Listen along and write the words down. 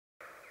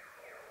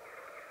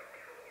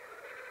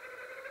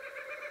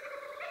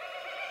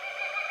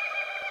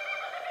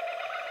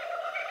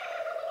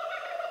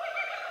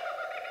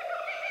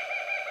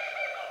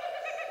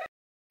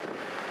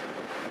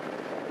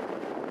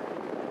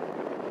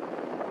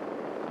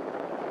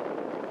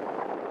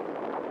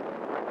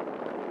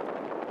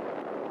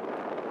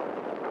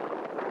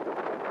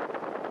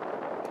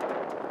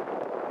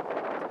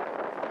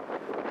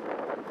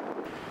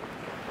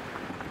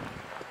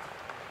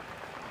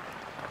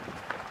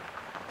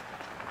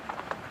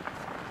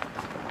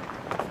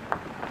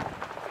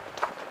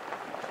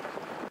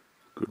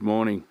Good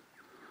morning.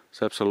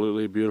 It's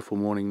absolutely a beautiful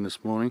morning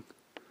this morning.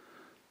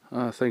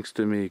 Thanks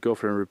to my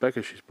girlfriend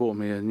Rebecca, she's bought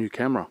me a new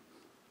camera.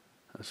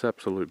 It's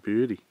absolute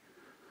beauty.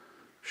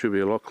 Should be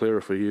a lot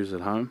clearer for use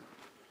at home.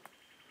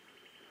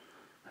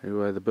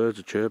 Anyway, the birds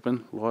are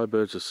chirping,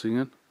 lyrebirds are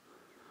singing.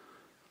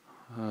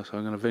 So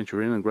I'm going to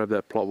venture in and grab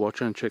that plot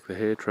watcher and check the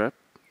hair trap.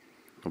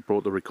 I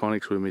brought the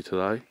Reconics with me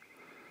today.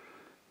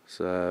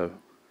 So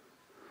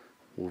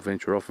we'll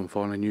venture off and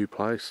find a new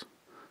place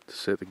to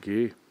set the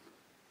gear.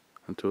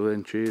 Until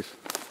then, cheers.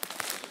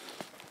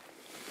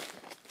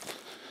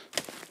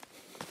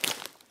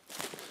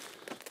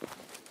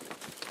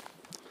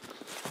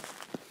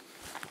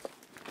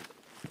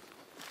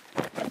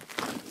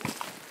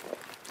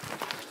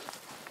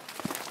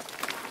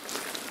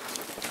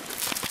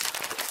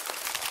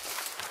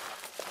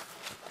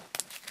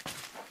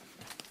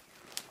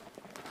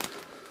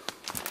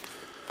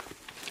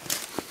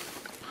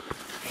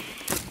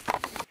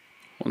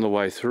 On the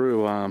way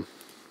through, I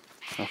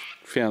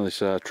found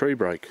this tree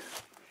break,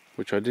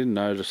 which I didn't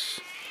notice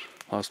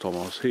last time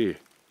I was here.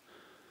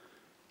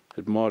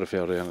 It might have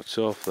fell down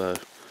itself though.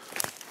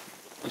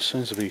 It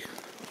seems to be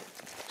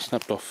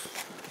snapped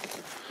off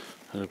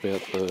at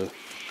about the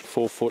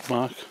 4 foot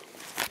mark.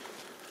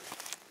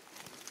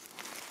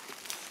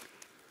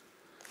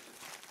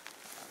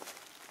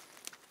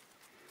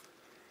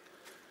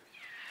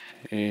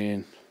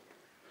 And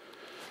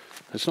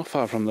it's not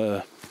far from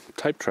the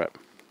tape trap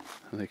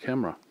and the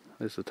camera.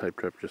 There's the tape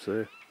trap just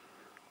there.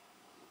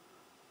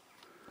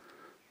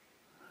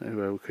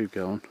 Anyway, we'll keep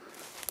going.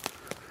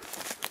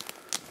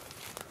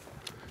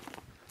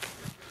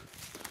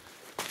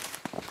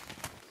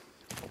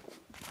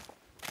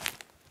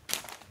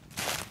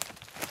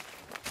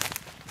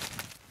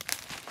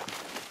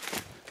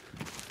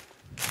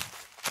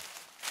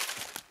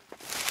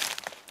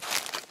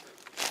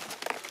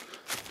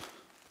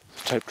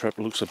 The tape trap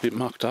looks a bit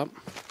mucked up.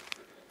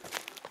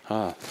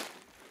 The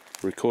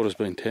recorder's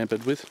been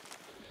tampered with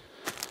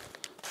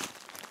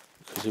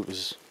because it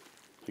was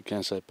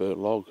against that burnt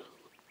log.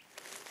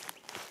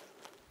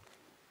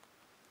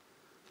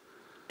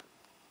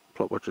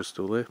 Plot watcher's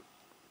still there.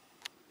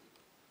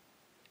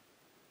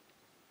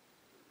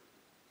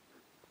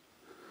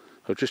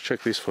 I'll just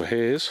check this for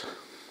hairs,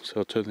 so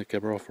I'll turn the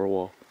camera off for a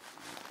while.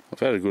 I've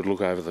had a good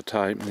look over the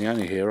tape, and the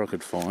only hair I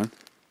could find,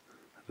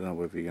 I don't know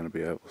whether you're going to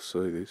be able to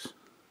see this,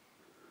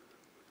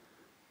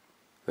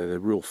 they're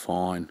real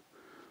fine.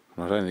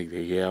 I don't think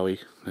they're Yowie.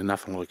 They're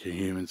nothing like a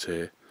human's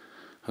hair.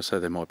 I say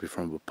they might be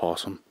from a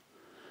possum.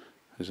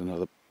 There's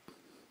another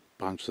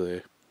bunch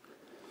there.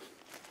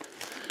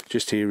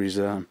 Just here is,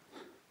 probably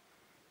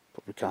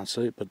can't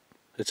see it, but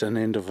it's an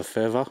end of a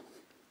feather.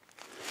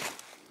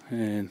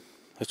 And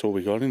that's all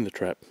we got in the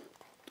trap.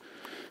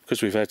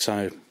 Because we've had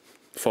so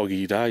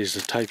foggy days,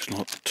 the tape's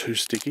not too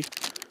sticky.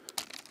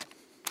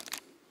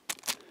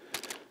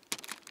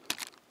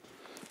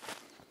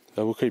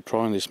 So we'll keep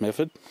trying this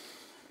method.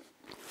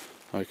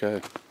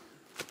 Okay.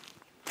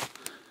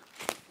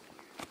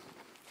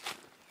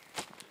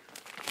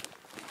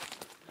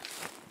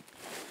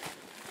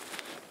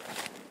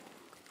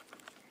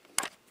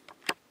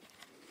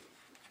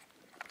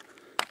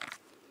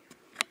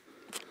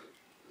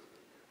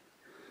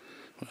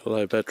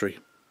 Low battery.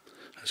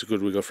 That's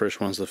good, we got fresh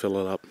ones to fill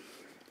it up.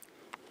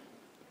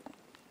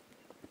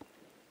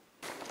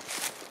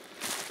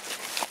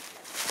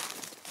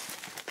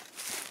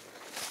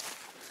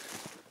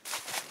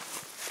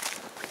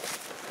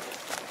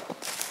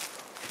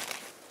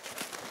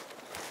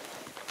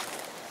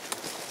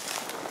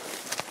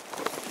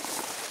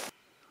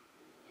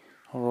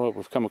 Alright,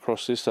 we've come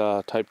across this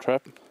tape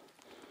trap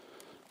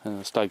and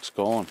the stake's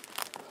gone.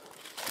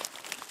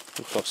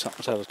 Looks like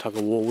something's had a tug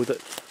of war with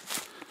it.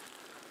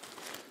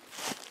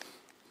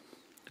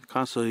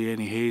 Can't see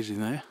any hairs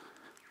in there.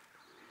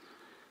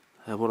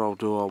 What I'll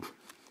do, I'll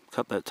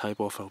cut that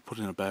tape off, I'll put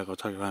it in a bag, I'll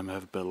take it home and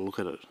have a better look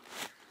at it.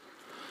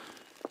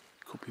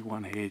 Could be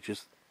one hair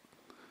just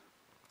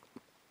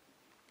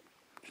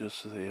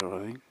there, I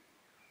think.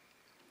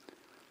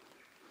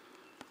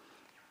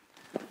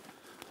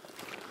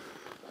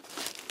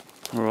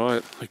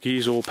 Alright, the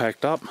gear's all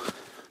packed up.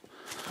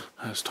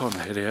 It's time to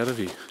head out of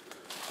here.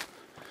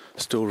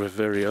 Still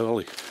very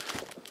early,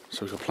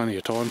 so we've got plenty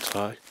of time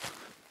today.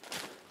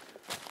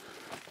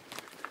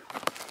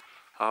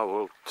 Oh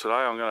well, today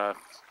I'm going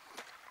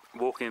to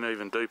walk in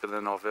even deeper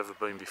than I've ever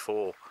been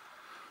before.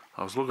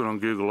 I was looking on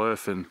Google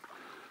Earth and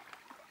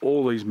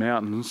all these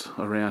mountains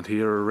around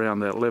here are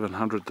around that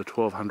 1100 to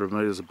 1200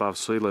 metres above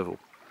sea level.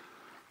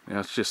 Now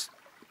it's just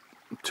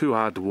too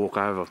hard to walk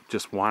over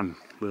just one,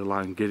 let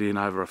alone get in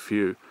over a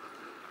few.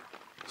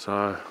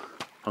 So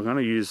I'm going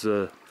to use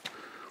the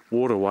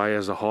waterway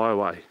as a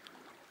highway.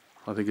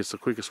 I think it's the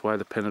quickest way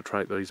to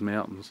penetrate these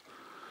mountains.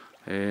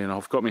 And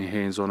I've got my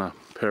hands on a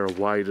pair of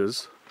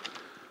waders.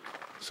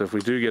 So if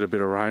we do get a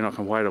bit of rain, I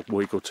can wait a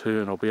week or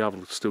two and I'll be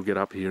able to still get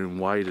up here in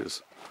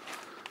waders.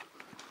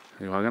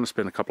 Anyway, I'm going to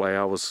spend a couple of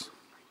hours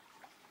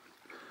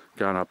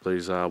going up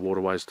these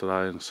waterways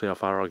today and see how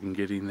far I can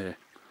get in there.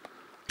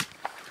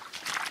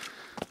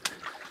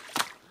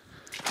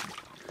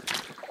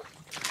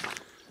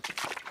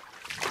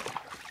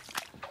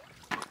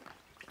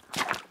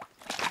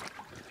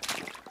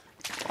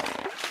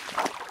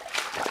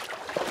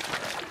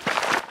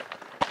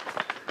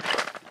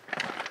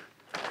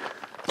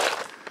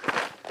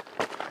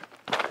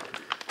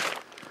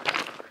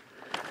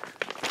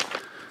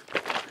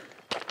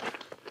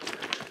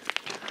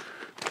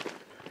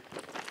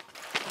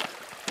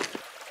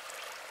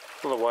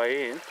 the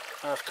way in,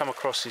 I've come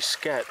across this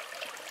scat.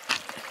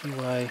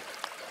 Anyway,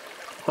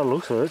 by the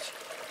looks of it,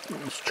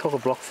 it's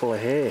chock-a-block full of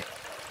hair.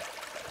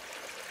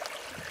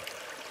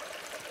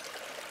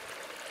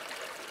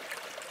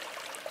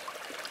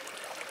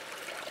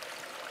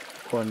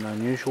 Quite an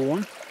unusual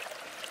one.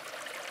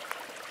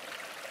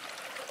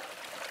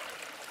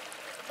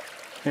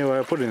 Anyway,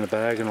 I'll put it in the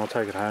bag and I'll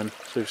take it home,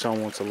 see if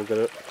someone wants to look at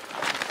it.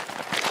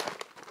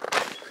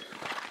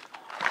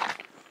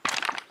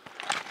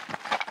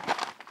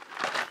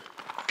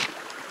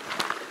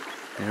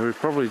 Yeah, we're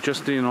probably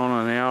just in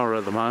on an hour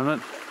at the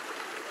moment,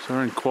 so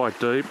we're in quite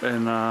deep,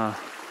 and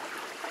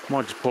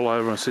might just pull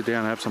over and sit down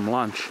and have some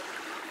lunch.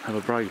 Have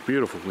a break.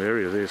 Beautiful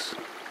area this.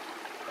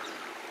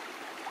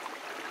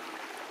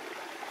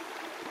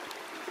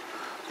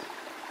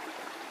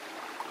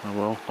 Oh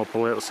well, I'll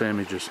pull out the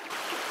sandwiches.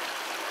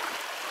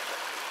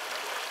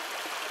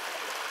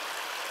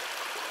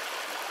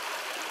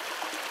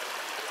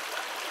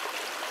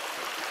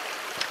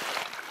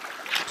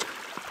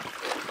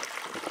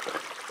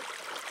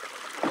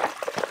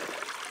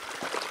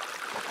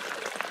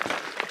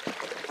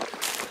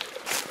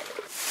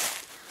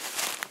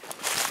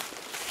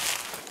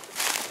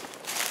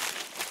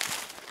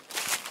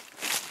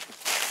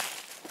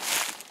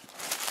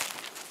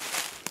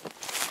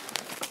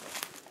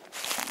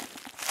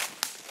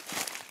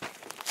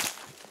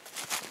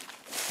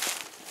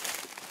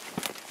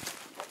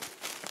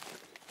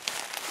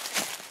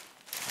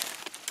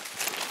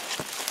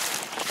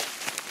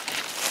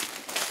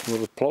 Well,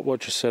 the plot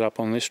watch is set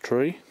up on this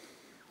tree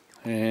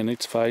and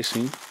it's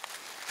facing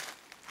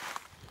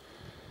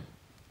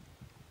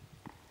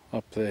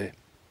up there.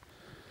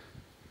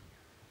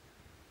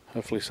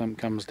 Hopefully something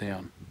comes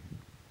down.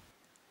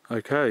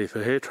 Okay,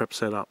 the hair trap's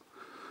set up.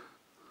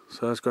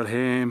 So it's got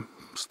ham,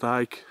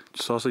 steak,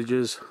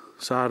 sausages,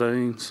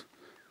 sardines,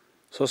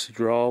 sausage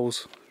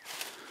rolls.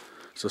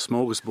 It's a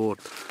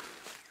smorgasbord.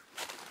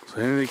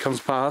 So anything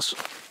comes past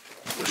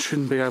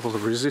shouldn't be able to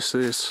resist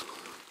this.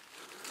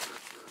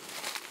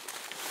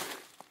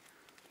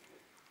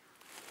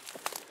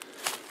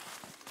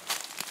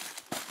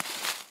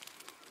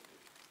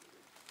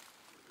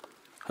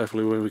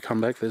 Hopefully when we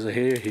come back there's a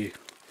hare here.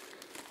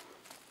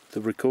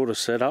 The recorder's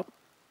set up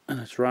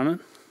and it's running.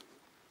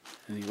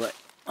 Anyway,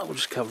 I'll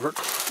just cover it.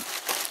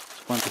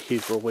 It won't be here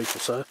for a week or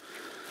so.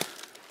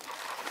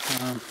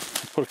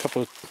 Put a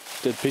couple of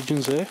dead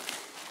pigeons there.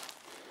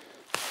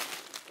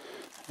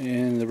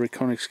 And the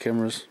Reconyx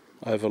camera's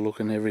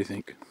overlooking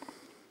everything.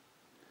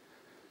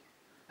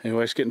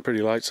 Anyway, it's getting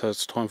pretty late, so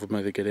it's time for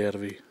me to get out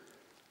of here.